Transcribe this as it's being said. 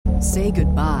Say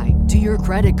goodbye to your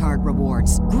credit card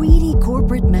rewards. Greedy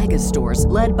corporate mega stores,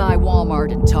 led by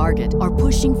Walmart and Target, are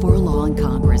pushing for a law in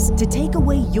Congress to take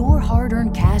away your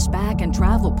hard-earned cash back and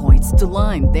travel points to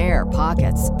line their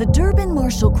pockets. The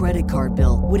Durbin-Marshall credit card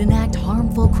bill would enact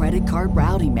harmful credit card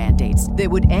routing mandates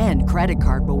that would end credit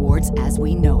card rewards as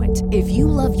we know it. If you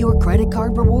love your credit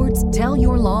card rewards, tell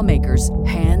your lawmakers,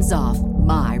 hands off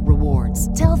my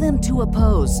rewards. Tell them to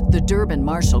oppose the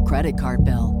Durbin-Marshall credit card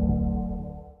bill.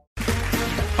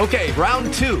 Okay,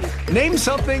 round two. Name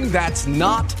something that's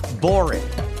not boring.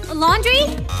 A laundry?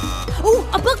 Ooh,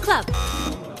 a book club.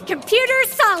 Computer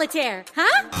solitaire,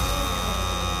 huh?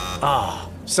 Ah,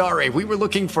 sorry, we were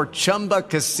looking for Chumba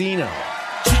Casino.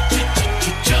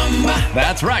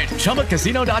 That's right,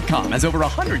 ChumbaCasino.com has over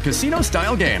 100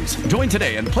 casino-style games. Join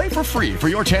today and play for free for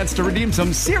your chance to redeem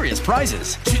some serious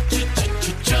prizes.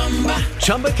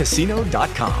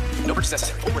 ChumbaCasino.com. No purchase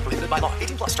necessary. Void where prohibited by law.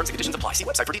 18+ terms and conditions apply. See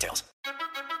website for details.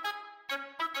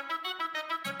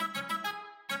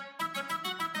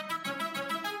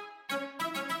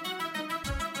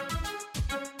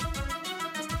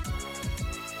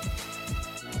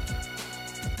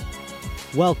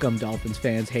 Welcome, Dolphins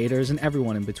fans, haters, and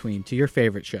everyone in between to your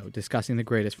favorite show discussing the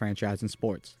greatest franchise in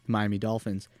sports, the Miami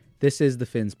Dolphins. This is the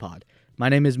Fins Pod. My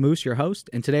name is Moose, your host,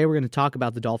 and today we're going to talk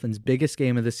about the Dolphins' biggest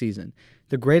game of the season.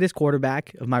 The greatest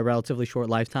quarterback of my relatively short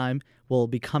lifetime will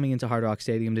be coming into Hard Rock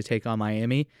Stadium to take on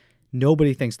Miami.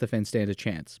 Nobody thinks the Fins stand a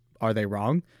chance. Are they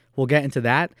wrong? We'll get into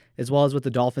that, as well as what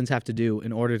the Dolphins have to do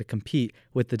in order to compete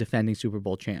with the defending Super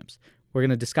Bowl champs. We're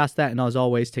going to discuss that and, as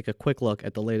always, take a quick look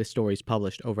at the latest stories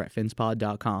published over at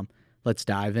finspod.com. Let's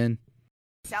dive in.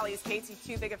 Sally, is KT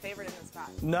too big a favorite in this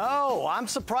spot? No, I'm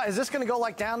surprised. Is this going to go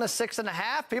down to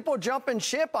 6.5? People are jumping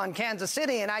ship on Kansas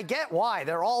City, and I get why.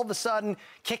 They're all of a sudden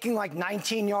kicking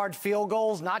 19-yard field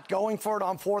goals, not going for it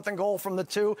on 4th and goal from the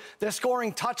 2. They're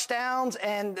scoring touchdowns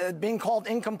and being called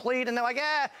incomplete, and they're like,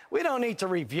 we don't need to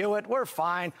review it. We're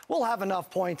fine. We'll have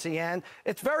enough points at the end.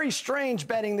 It's very strange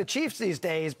betting the Chiefs these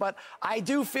days, but I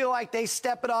do feel like they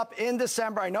step it up in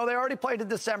December. I know they already played a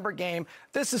December game.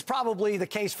 This is probably the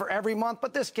case for every month,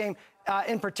 but this game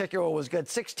in particular was good.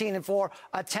 16-4,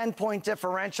 a 10-point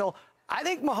differential. I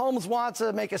think Mahomes wants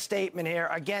to make a statement here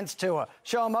against Tua.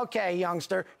 Show him, okay,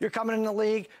 youngster, you're coming in the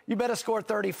league. You better score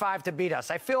 35 to beat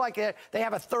us. I feel like they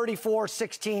have a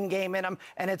 34-16 game in them,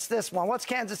 and it's this one. What's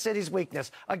Kansas City's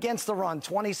weakness? Against the run,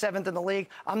 27th in the league.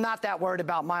 I'm not that worried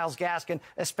about Myles Gaskin,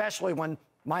 especially when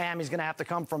Miami's going to have to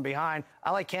come from behind.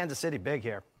 I like Kansas City big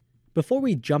here. Before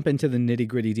we jump into the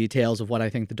nitty-gritty details of what I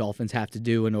think the Dolphins have to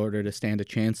do in order to stand a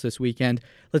chance this weekend,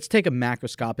 let's take a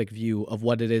macroscopic view of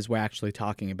what it is we're actually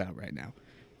talking about right now.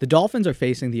 The Dolphins are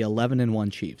facing the 11-1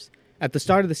 Chiefs. At the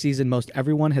start of the season, most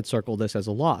everyone had circled this as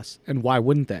a loss, and why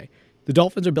wouldn't they? The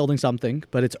Dolphins are building something,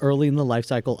 but it's early in the life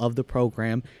cycle of the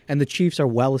program, and the Chiefs are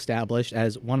well established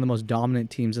as one of the most dominant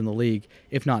teams in the league,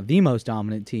 if not the most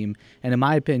dominant team, and in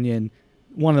my opinion,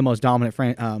 one of the most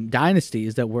dominant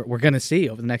dynasties that we're going to see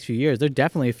over the next few years. There are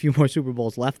definitely a few more Super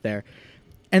Bowls left there.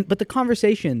 But the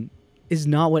conversation is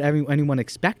not what anyone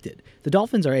expected. The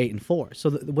Dolphins are 8-4.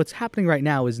 So what's happening right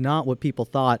now is not what people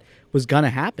thought was going to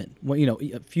happen,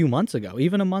 a few months ago,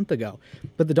 even a month ago.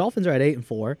 But the Dolphins are at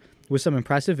 8-4 with some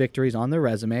impressive victories on their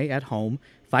resume at home,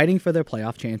 fighting for their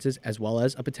playoff chances as well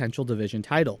as a potential division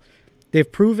title. They've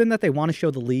proven that they want to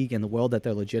show the league and the world that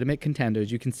they're legitimate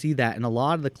contenders. You can see that in a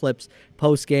lot of the clips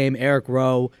post-game. Eric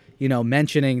Rowe,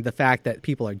 mentioning the fact that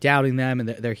people are doubting them and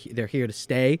they're here to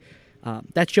stay.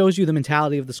 That shows you the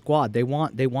mentality of the squad. They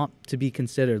want to be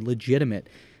considered legitimate,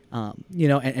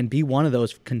 and be one of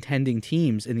those contending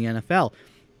teams in the NFL.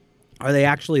 Are they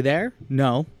actually there?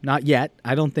 No, not yet.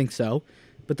 I don't think so.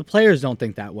 But the players don't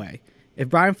think that way. If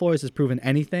Brian Flores has proven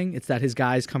anything, it's that his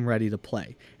guys come ready to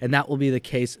play, and that will be the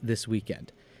case this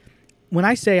weekend. When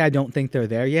I say I don't think they're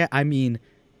there yet, I mean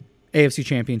AFC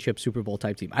Championship Super Bowl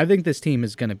type team. I think this team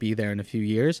is going to be there in a few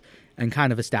years and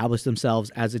kind of establish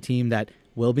themselves as a team that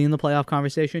will be in the playoff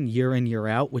conversation year in, year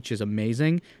out, which is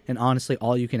amazing, and honestly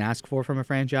all you can ask for from a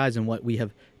franchise and what we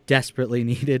have desperately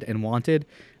needed and wanted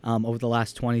over the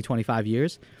last 20, 25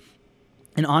 years.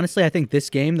 And honestly, I think this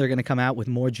game, they're going to come out with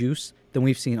more juice than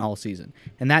we've seen all season.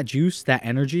 And that juice, that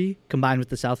energy, combined with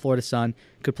the South Florida sun,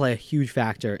 could play a huge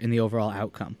factor in the overall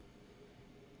outcome.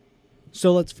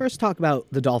 So let's first talk about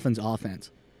the Dolphins' offense.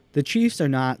 The Chiefs are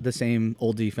not the same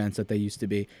old defense that they used to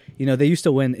be. They used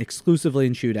to win exclusively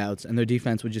in shootouts, and their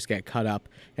defense would just get cut up,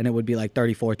 and it would be like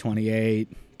 34-28,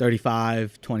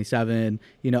 35-27.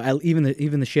 Even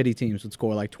the shitty teams would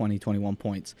score like 20, 21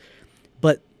 points.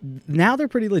 But now they're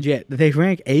pretty legit. They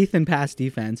rank 8th in pass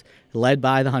defense, led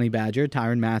by the Honey Badger,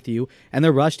 Tyrann Mathieu, and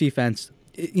their rush defense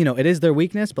it is their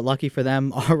weakness, but lucky for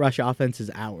them, our rush offense is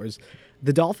ours.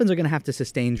 The Dolphins are going to have to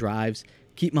sustain drives,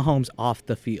 keep Mahomes off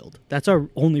the field. That's our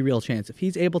only real chance. If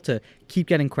he's able to keep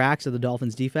getting cracks at the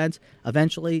Dolphins' defense,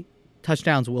 eventually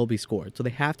touchdowns will be scored. So they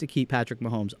have to keep Patrick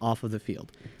Mahomes off of the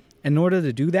field. In order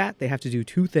to do that, they have to do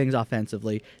two things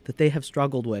offensively that they have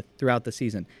struggled with throughout the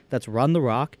season. That's run the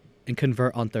rock and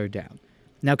convert on third down.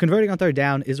 Now, converting on third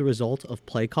down is a result of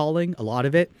play calling, a lot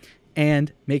of it,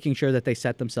 and making sure that they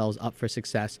set themselves up for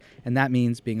success. And that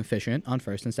means being efficient on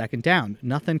first and second down.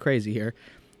 Nothing crazy here.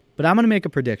 But I'm going to make a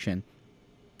prediction.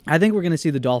 I think we're going to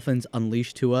see the Dolphins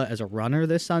unleash Tua as a runner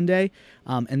this Sunday,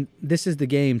 and this is the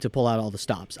game to pull out all the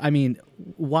stops. I mean,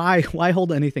 why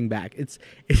hold anything back? It's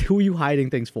who are you hiding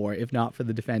things for, if not for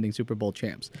the defending Super Bowl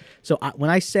champs? So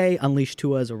when I say unleash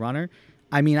Tua as a runner,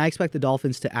 I mean, I expect the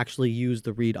Dolphins to actually use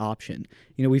the read option.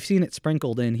 We've seen it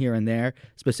sprinkled in here and there,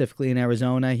 specifically in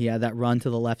Arizona. He had that run to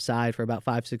the left side for about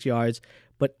 5-6 yards.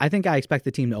 But I expect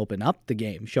the team to open up the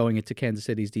game, showing it to Kansas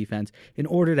City's defense in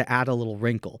order to add a little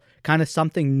wrinkle, kind of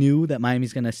something new that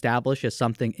Miami's going to establish as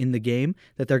something in the game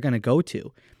that they're going to go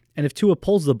to. And if Tua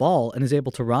pulls the ball and is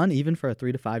able to run, even for a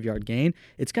 3 to 5 yard gain,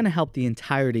 it's going to help the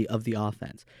entirety of the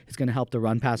offense. It's going to help the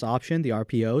run-pass option, the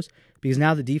RPOs, because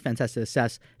now the defense has to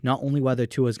assess not only whether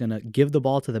Tua is going to give the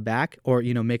ball to the back or,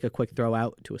 make a quick throw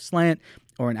out to a slant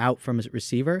or an out from his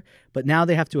receiver, but now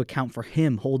they have to account for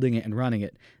him holding it and running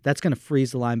it. That's going to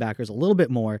freeze the linebackers a little bit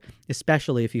more,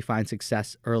 especially if he finds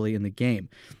success early in the game.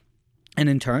 And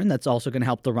in turn, that's also going to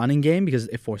help the running game because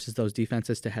it forces those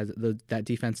defenses that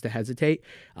defense to hesitate.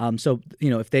 So,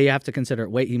 if they have to consider,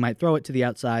 wait, he might throw it to the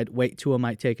outside, wait, Tua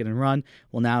might take it and run.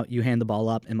 Well, now you hand the ball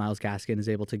up and Myles Gaskin is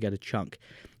able to get a chunk.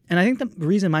 And I think the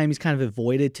reason Miami's kind of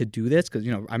avoided to do this, because,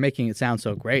 I'm making it sound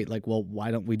so great, like, well,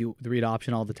 why don't we do the read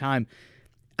option all the time?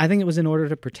 I think it was in order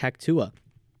to protect Tua.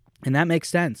 And that makes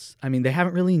sense. I mean, they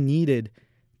haven't really needed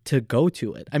to go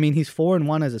to it. I mean, he's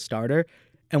 4-1 as a starter.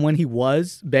 And when he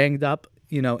was banged up,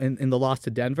 in the loss to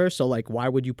Denver, so why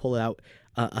would you pull out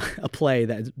a play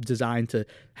that's designed to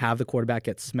have the quarterback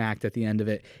get smacked at the end of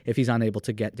it if he's unable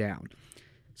to get down?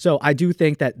 So I do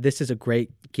think that this is a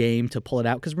great game to pull it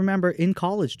out because remember, in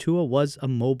college, Tua was a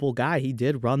mobile guy. He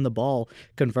did run the ball,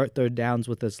 convert third downs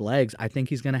with his legs. I think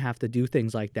he's going to have to do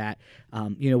things like that.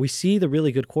 We see the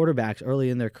really good quarterbacks early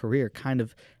in their career kind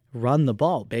of run the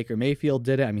ball. Baker Mayfield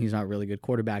did it. I mean, he's not a really good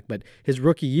quarterback, but his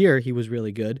rookie year, he was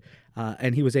really good,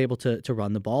 and he was able to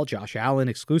run the ball. Josh Allen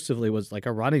exclusively was like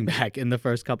a running back in the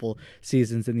first couple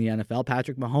seasons in the NFL.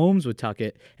 Patrick Mahomes would tuck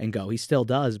it and go. He still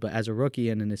does, but as a rookie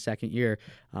and in his second year,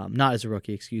 not as a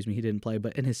rookie, he didn't play,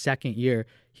 but in his second year,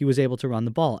 he was able to run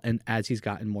the ball. And as he's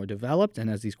gotten more developed and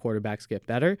as these quarterbacks get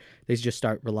better, they just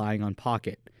start relying on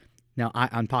pocket. Now,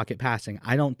 on pocket passing,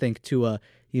 I don't think Tua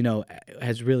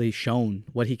has really shown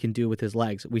what he can do with his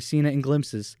legs. We've seen it in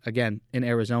glimpses, again, in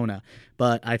Arizona,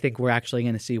 but I think we're actually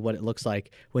going to see what it looks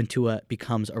like when Tua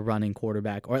becomes a running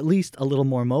quarterback, or at least a little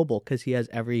more mobile, because he has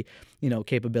every,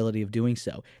 capability of doing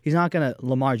so. He's not going to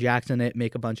Lamar Jackson it,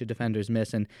 make a bunch of defenders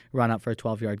miss, and run up for a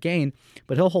 12-yard gain,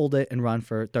 but he'll hold it and run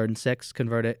for 3rd and 6,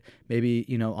 convert it, maybe,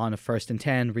 on a 1st and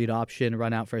 10, read option,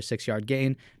 run out for a 6-yard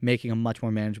gain, making a much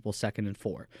more manageable 2nd and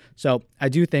 4. So I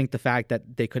do think the fact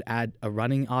that they could add a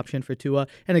running option for Tua,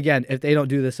 and again, if they don't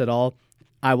do this at all,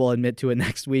 I will admit to it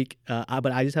next week,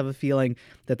 but I just have a feeling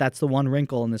that that's the one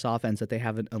wrinkle in this offense that they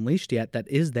haven't unleashed yet that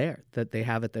is there, that they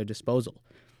have at their disposal.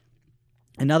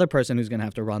 Another person who's going to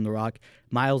have to run the rock,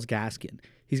 Myles Gaskin.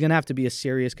 He's going to have to be a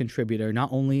serious contributor, not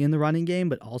only in the running game,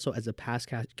 but also as a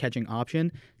pass-catching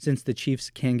option, since the Chiefs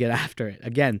can get after it.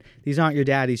 Again, these aren't your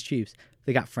daddy's Chiefs.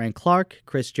 They got Frank Clark,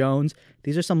 Chris Jones.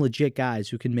 These are some legit guys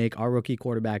who can make our rookie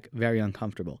quarterback very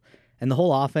uncomfortable. And the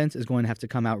whole offense is going to have to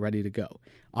come out ready to go.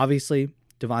 Obviously,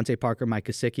 Devontae Parker, Mike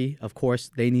Gesicki, of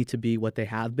course, they need to be what they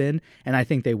have been, and I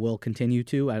think they will continue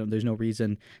to. There's no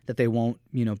reason that they won't,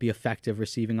 be effective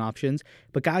receiving options.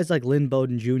 But guys like Lynn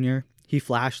Bowden Jr., he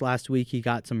flashed last week. He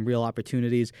got some real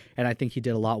opportunities, and I think he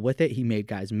did a lot with it. He made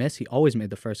guys miss. He always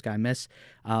made the first guy miss,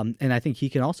 and I think he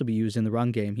can also be used in the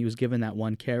run game. He was given that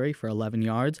one carry for 11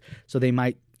 yards, so they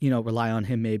might rely on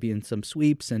him maybe in some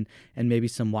sweeps and maybe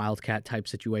some wildcat type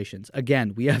situations.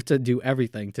 Again, we have to do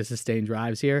everything to sustain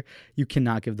drives here. You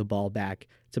cannot give the ball back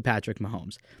to Patrick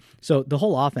Mahomes. So the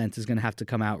whole offense is going to have to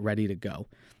come out ready to go.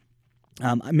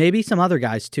 Maybe some other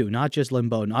guys too, not just Lynn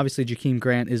Bowden. Obviously, Jakeem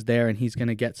Grant is there and he's going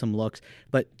to get some looks,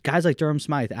 but guys like Durham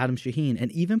Smythe, Adam Shaheen,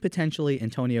 and even potentially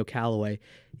Antonio Callaway,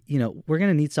 we're going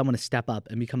to need someone to step up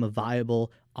and become a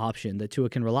viable option that Tua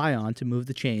can rely on to move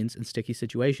the chains in sticky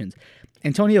situations.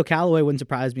 Antonio Callaway wouldn't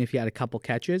surprise me if he had a couple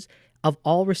catches. Of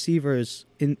all receivers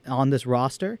on this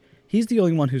roster, he's the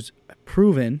only one who's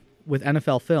proven with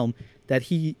NFL film that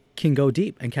he can go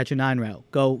deep and catch a 9 route,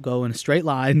 go in a straight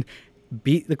line,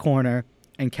 beat the corner,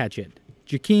 and catch it.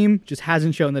 Jakeem just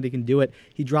hasn't shown that he can do it.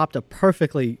 He dropped a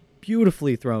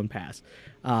beautifully thrown pass,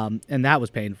 and that was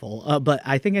painful. But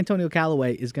I think Antonio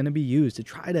Callaway is going to be used to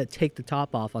try to take the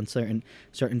top off on certain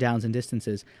downs and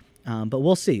distances. But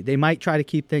we'll see. They might try to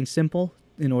keep things simple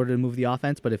in order to move the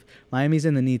offense, but if Miami's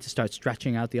in the need to start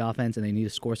stretching out the offense and they need to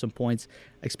score some points,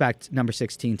 expect number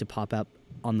 16 to pop up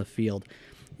on the field.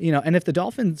 And if the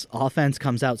Dolphins' offense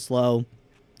comes out slow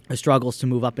or struggles to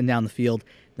move up and down the field,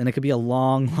 then it could be a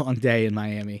long, long day in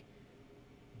Miami.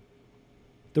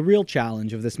 The real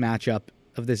challenge of this matchup,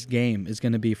 of this game, is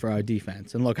going to be for our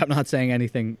defense. And look, I'm not saying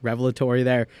anything revelatory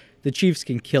there. The Chiefs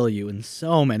can kill you in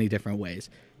so many different ways.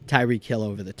 Tyreek Hill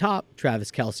over the top, Travis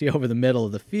Kelce over the middle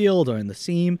of the field or in the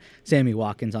seam, Sammy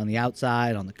Watkins on the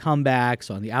outside, on the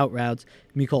comebacks, on the out routes,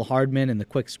 Mecole Hardman in the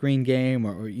quick screen game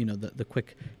or the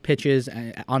quick pitches,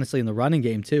 and honestly in the running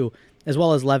game too, as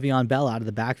well as Le'Veon Bell out of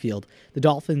the backfield. The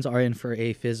Dolphins are in for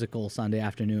a physical Sunday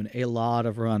afternoon, a lot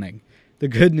of running. The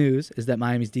good news is that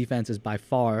Miami's defense is by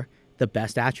far the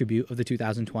best attribute of the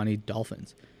 2020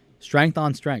 Dolphins. Strength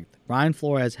on strength. Brian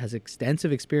Flores has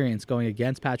extensive experience going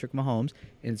against Patrick Mahomes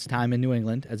in his time in New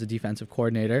England as a defensive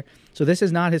coordinator. So this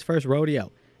is not his first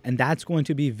rodeo, and that's going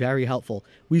to be very helpful.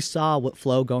 We saw what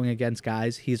Flo going against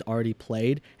guys he's already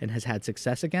played and has had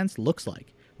success against looks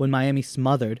like when Miami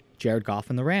smothered Jared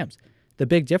Goff and the Rams. The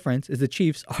big difference is the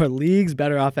Chiefs are leagues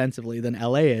better offensively than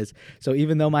LA is. So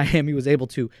even though Miami was able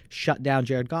to shut down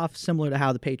Jared Goff, similar to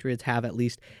how the Patriots have at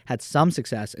least had some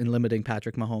success in limiting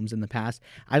Patrick Mahomes in the past,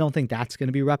 I don't think that's going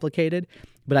to be replicated.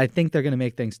 But I think they're going to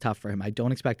make things tough for him. I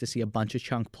don't expect to see a bunch of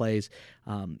chunk plays.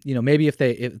 Maybe if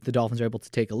the Dolphins are able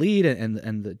to take a lead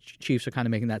and the Chiefs are kind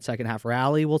of making that second half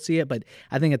rally, we'll see it. But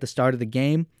I think at the start of the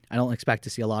game, I don't expect to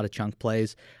see a lot of chunk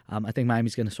plays. I think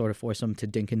Miami's going to sort of force them to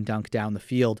dink and dunk down the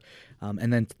field,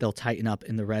 and then they'll tighten up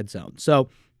in the red zone. So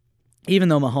even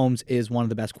though Mahomes is one of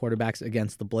the best quarterbacks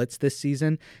against the blitz this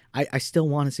season, I still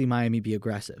want to see Miami be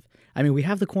aggressive. I mean, we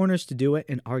have the corners to do it,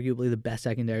 and arguably the best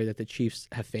secondary that the Chiefs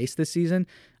have faced this season.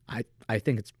 I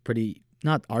think it's pretty,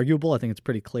 not arguable, I think it's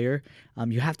pretty clear.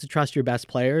 You have to trust your best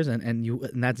players,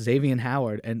 and that's Xavier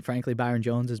Howard. And frankly, Byron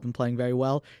Jones has been playing very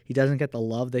well. He doesn't get the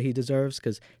love that he deserves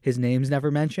because his name's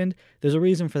never mentioned. There's a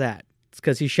reason for that. It's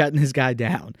because he's shutting his guy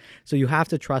down. So you have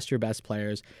to trust your best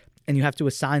players, and you have to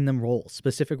assign them roles,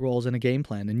 specific roles in a game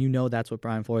plan, and that's what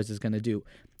Brian Flores is going to do.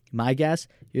 My guess,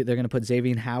 they're going to put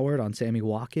Xavier Howard on Sammy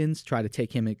Watkins, try to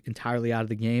take him entirely out of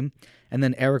the game, and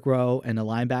then Eric Rowe and a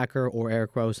linebacker, or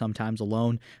Eric Rowe sometimes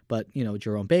alone, but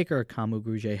Jerome Baker, Kamu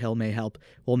Grugier-Hill may help,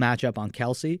 will match up on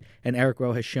Kelce, and Eric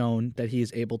Rowe has shown that he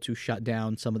is able to shut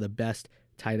down some of the best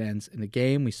tight ends in the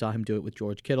game. We saw him do it with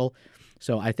George Kittle.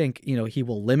 So I think, he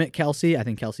will limit Kelce. I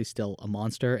think Kelce's still a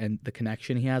monster, and the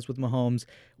connection he has with Mahomes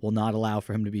will not allow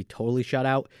for him to be totally shut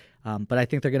out. But I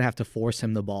think they're going to have to force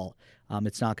him the ball.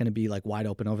 It's not going to be like wide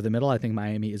open over the middle. I think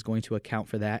Miami is going to account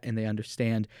for that, and they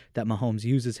understand that Mahomes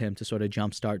uses him to sort of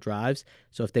jumpstart drives.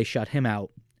 So if they shut him out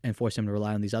and force him to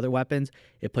rely on these other weapons,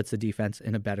 it puts the defense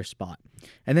in a better spot.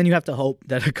 And then you have to hope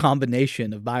that a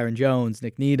combination of Byron Jones,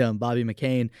 Nick Needham, Bobby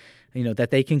McCain,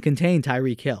 that they can contain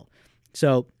Tyreek Hill.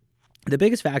 So the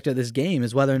biggest factor of this game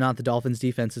is whether or not the Dolphins'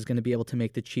 defense is going to be able to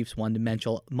make the Chiefs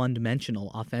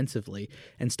one-dimensional offensively,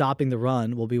 and stopping the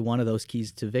run will be one of those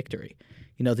keys to victory.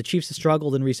 The Chiefs have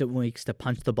struggled in recent weeks to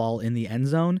punch the ball in the end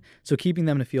zone, so keeping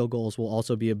them to field goals will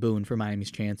also be a boon for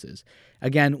Miami's chances.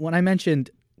 Again, when I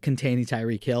mentioned containing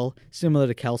Tyreek Hill, similar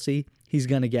to Kelce, he's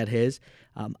going to get his.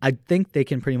 I think they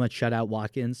can pretty much shut out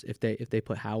Watkins if they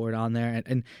put Howard on there.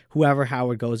 And whoever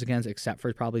Howard goes against, except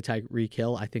for probably Tyreek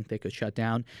Hill, I think they could shut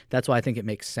down. That's why I think it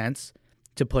makes sense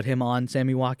to put him on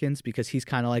Sammy Watkins, because he's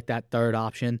kind of like that third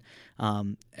option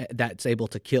that's able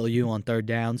to kill you on third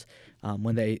downs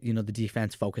when the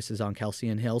defense focuses on Kelce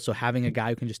and Hill. So having a guy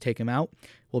who can just take him out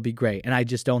will be great. And I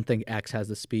just don't think X has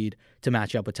the speed to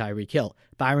match up with Tyreek Hill.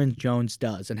 Byron Jones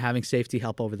does, and having safety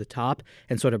help over the top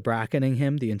and sort of bracketing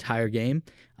him the entire game,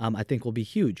 I think will be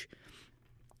huge.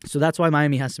 So that's why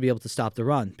Miami has to be able to stop the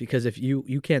run, because if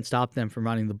you can't stop them from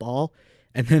running the ball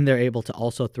and then they're able to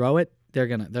also throw it, they're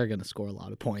gonna score a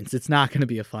lot of points. It's not gonna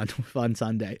be a fun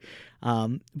Sunday.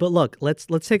 But look, let's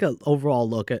take an overall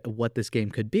look at what this game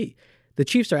could be. The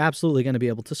Chiefs are absolutely going to be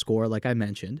able to score, like I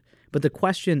mentioned, but the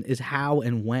question is how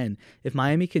and when. If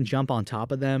Miami can jump on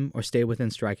top of them or stay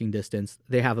within striking distance,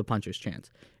 they have a puncher's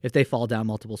chance. If they fall down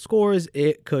multiple scores,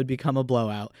 it could become a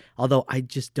blowout, although I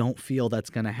just don't feel that's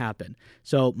going to happen.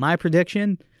 So my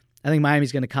prediction, I think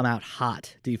Miami's going to come out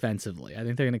hot defensively. I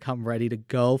think they're going to come ready to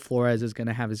go. Flores is going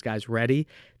to have his guys ready.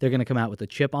 They're going to come out with a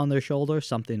chip on their shoulder,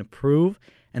 something to prove,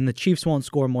 and the Chiefs won't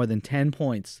score more than 10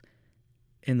 points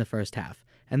in the first half.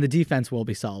 And the defense will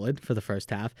be solid for the first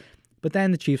half, but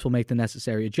then the Chiefs will make the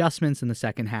necessary adjustments in the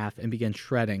second half and begin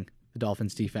shredding the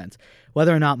Dolphins' defense.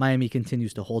 Whether or not Miami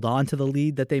continues to hold on to the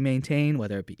lead that they maintain,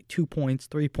 whether it be 2 points,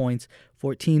 3 points,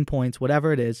 14 points,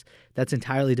 whatever it is, that's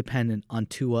entirely dependent on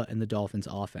Tua and the Dolphins'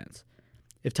 offense.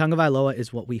 If Tagovailoa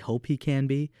is what we hope he can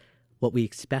be, what we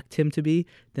expect him to be,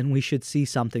 then we should see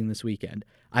something this weekend.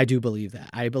 I do believe that.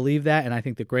 I believe that, and I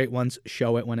think the great ones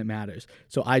show it when it matters.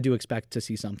 So I do expect to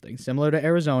see something. Similar to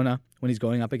Arizona, when he's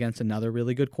going up against another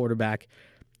really good quarterback,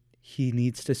 he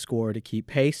needs to score to keep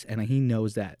pace, and he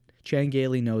knows that. Chan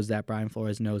Gailey knows that. Brian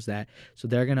Flores knows that. So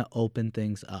they're going to open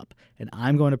things up. And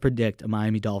I'm going to predict a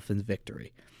Miami Dolphins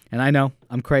victory. And I know,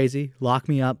 I'm crazy. Lock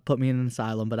me up, put me in an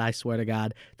asylum, but I swear to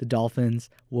God, the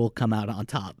Dolphins will come out on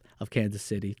top of Kansas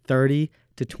City,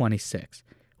 30-26.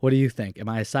 What do you think? Am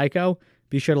I a psycho?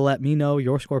 Be sure to let me know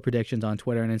your score predictions on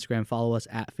Twitter and Instagram. Follow us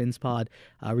at FinzPod.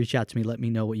 Reach out to me. Let me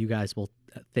know what you guys will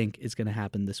think is going to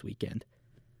happen this weekend.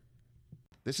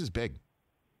 This is big.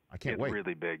 I can't wait. It's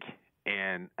really big.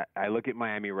 And I look at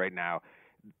Miami right now.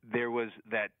 There was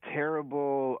that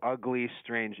terrible, ugly,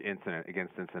 strange incident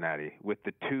against Cincinnati with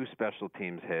the 2 special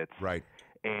teams hits. Right.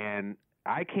 And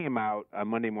I came out on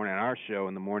Monday morning on our show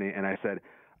in the morning, and I said,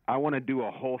 I want to do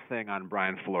a whole thing on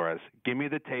Brian Flores. Give me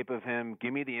the tape of him.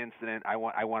 Give me the incident. I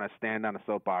want to stand on a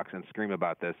soapbox and scream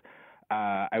about this.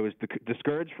 I was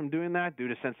discouraged from doing that due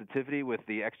to sensitivity with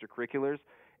the extracurriculars,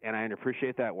 and I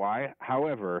appreciate that. Why?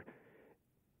 However,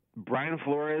 Brian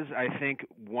Flores, I think,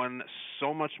 won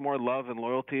so much more love and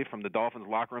loyalty from the Dolphins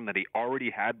locker room that he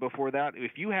already had before that.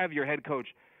 If you have your head coach,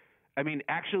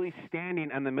 actually standing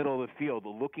in the middle of the field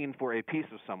looking for a piece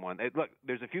of someone. Look,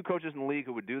 there's a few coaches in the league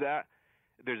who would do that.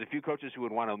 There's a few coaches who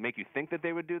would want to make you think that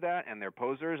they would do that, and they're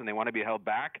posers, and they want to be held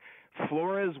back.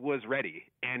 Flores was ready,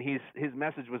 and his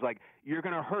message was like, you're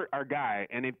going to hurt our guy,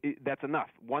 and that's enough.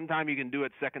 One time you can do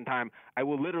it, second time, I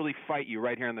will literally fight you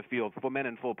right here in the field, full men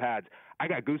in full pads. I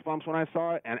got goosebumps when I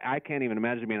saw it, and I can't even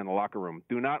imagine being in the locker room.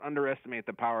 Do not underestimate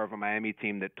the power of a Miami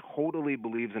team that totally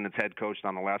believes in its head coach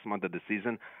on the last month of the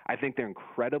season. I think they're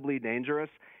incredibly dangerous,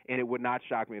 and it would not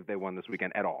shock me if they won this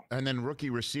weekend at all. And then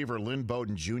rookie receiver Lynn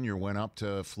Bowden Jr. went up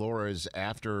to Flores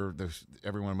after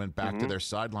everyone went back to their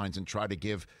sidelines and tried to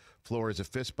give Flores a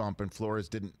fist bump, and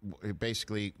Flores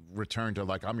basically returned to,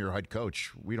 like, I'm your head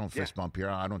coach. We don't fist bump here.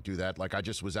 I don't do that. Like, I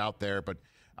just was out there, but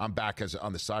I'm back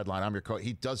on the sideline. I'm your coach.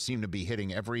 He does seem to be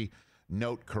hitting every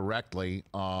note correctly,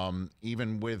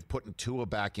 even with putting Tua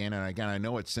back in. And, again, I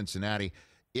know it's Cincinnati.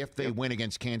 If they win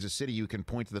against Kansas City, you can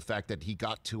point to the fact that he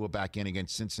got Tua back in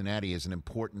against Cincinnati as an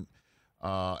important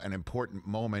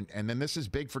moment. And then this is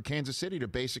big for Kansas City to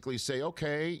basically say,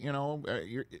 okay,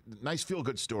 nice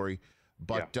feel-good story,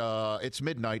 but it's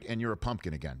midnight and you're a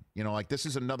pumpkin again. This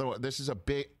is a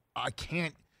big – I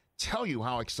can't tell you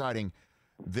how exciting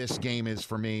this game is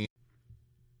for me.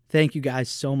 Thank you guys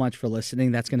so much for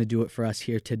listening. That's going to do it for us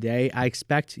here today. I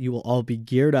expect you will all be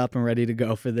geared up and ready to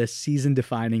go for this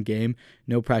season-defining game.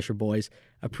 No pressure, boys.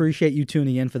 Appreciate you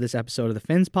tuning in for this episode of the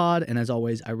Fins Pod, and as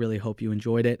always, I really hope you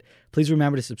enjoyed it. Please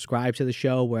remember to subscribe to the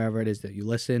show wherever it is that you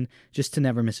listen, just to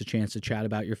never miss a chance to chat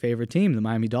about your favorite team, the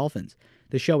Miami Dolphins.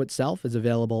 The show itself is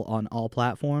available on all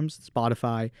platforms,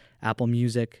 Spotify, Apple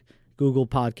Music, Google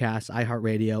Podcasts,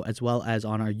 iHeartRadio, as well as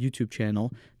on our YouTube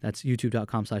channel. That's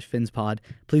youtube.com/FinzPod.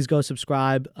 Please go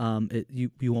subscribe.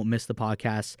 You won't miss the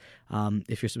podcast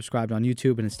if you're subscribed on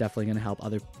YouTube, and it's definitely going to help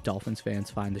other Dolphins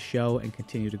fans find the show and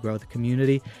continue to grow the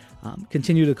community.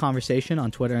 Continue the conversation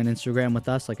on Twitter and Instagram with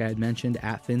us, like I had mentioned,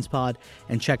 at FinzPod,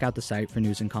 and check out the site for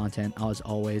news and content, as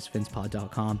always,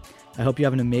 finzpod.com. I hope you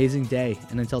have an amazing day,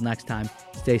 and until next time,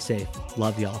 stay safe.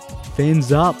 Love y'all.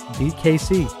 Fins up. Beat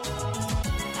KC.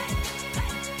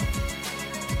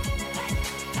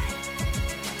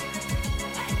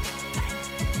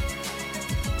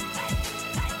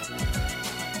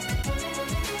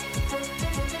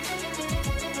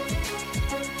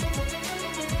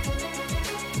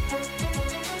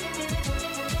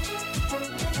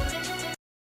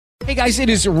 Hey guys, it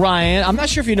is Ryan. I'm not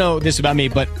sure if you know this about me,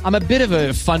 but I'm a bit of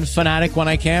a fun fanatic when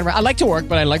I can. I like to work,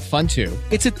 but I like fun too.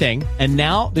 It's a thing. And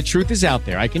now the truth is out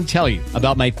there. I can tell you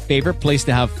about my favorite place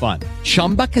to have fun.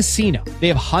 Chumba Casino. They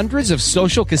have hundreds of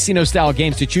social casino style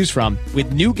games to choose from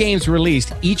with new games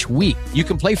released each week. You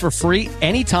can play for free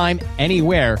anytime,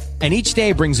 anywhere, And each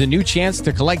day brings a new chance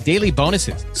to collect daily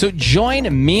bonuses. So join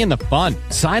me in the fun.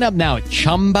 Sign up now at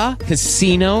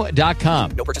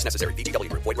ChumbaCasino.com. No purchase necessary. VGW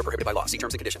Group. Void where prohibited by law. See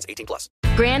terms and conditions. 18+.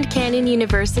 Grand Canyon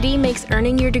University makes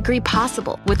earning your degree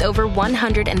possible with over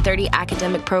 130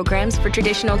 academic programs for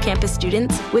traditional campus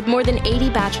students with more than 80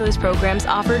 bachelor's programs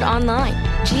offered online.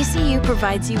 GCU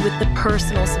provides you with the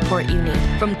personal support you need,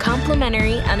 from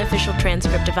complimentary unofficial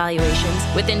transcript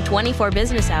evaluations within 24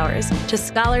 business hours to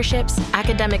scholarships,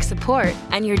 academic support,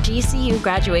 and your GCU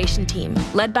graduation team,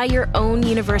 led by your own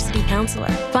university counselor.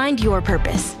 Find your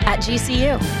purpose at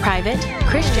GCU. Private,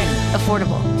 Christian,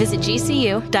 affordable. Visit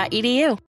gcu.edu.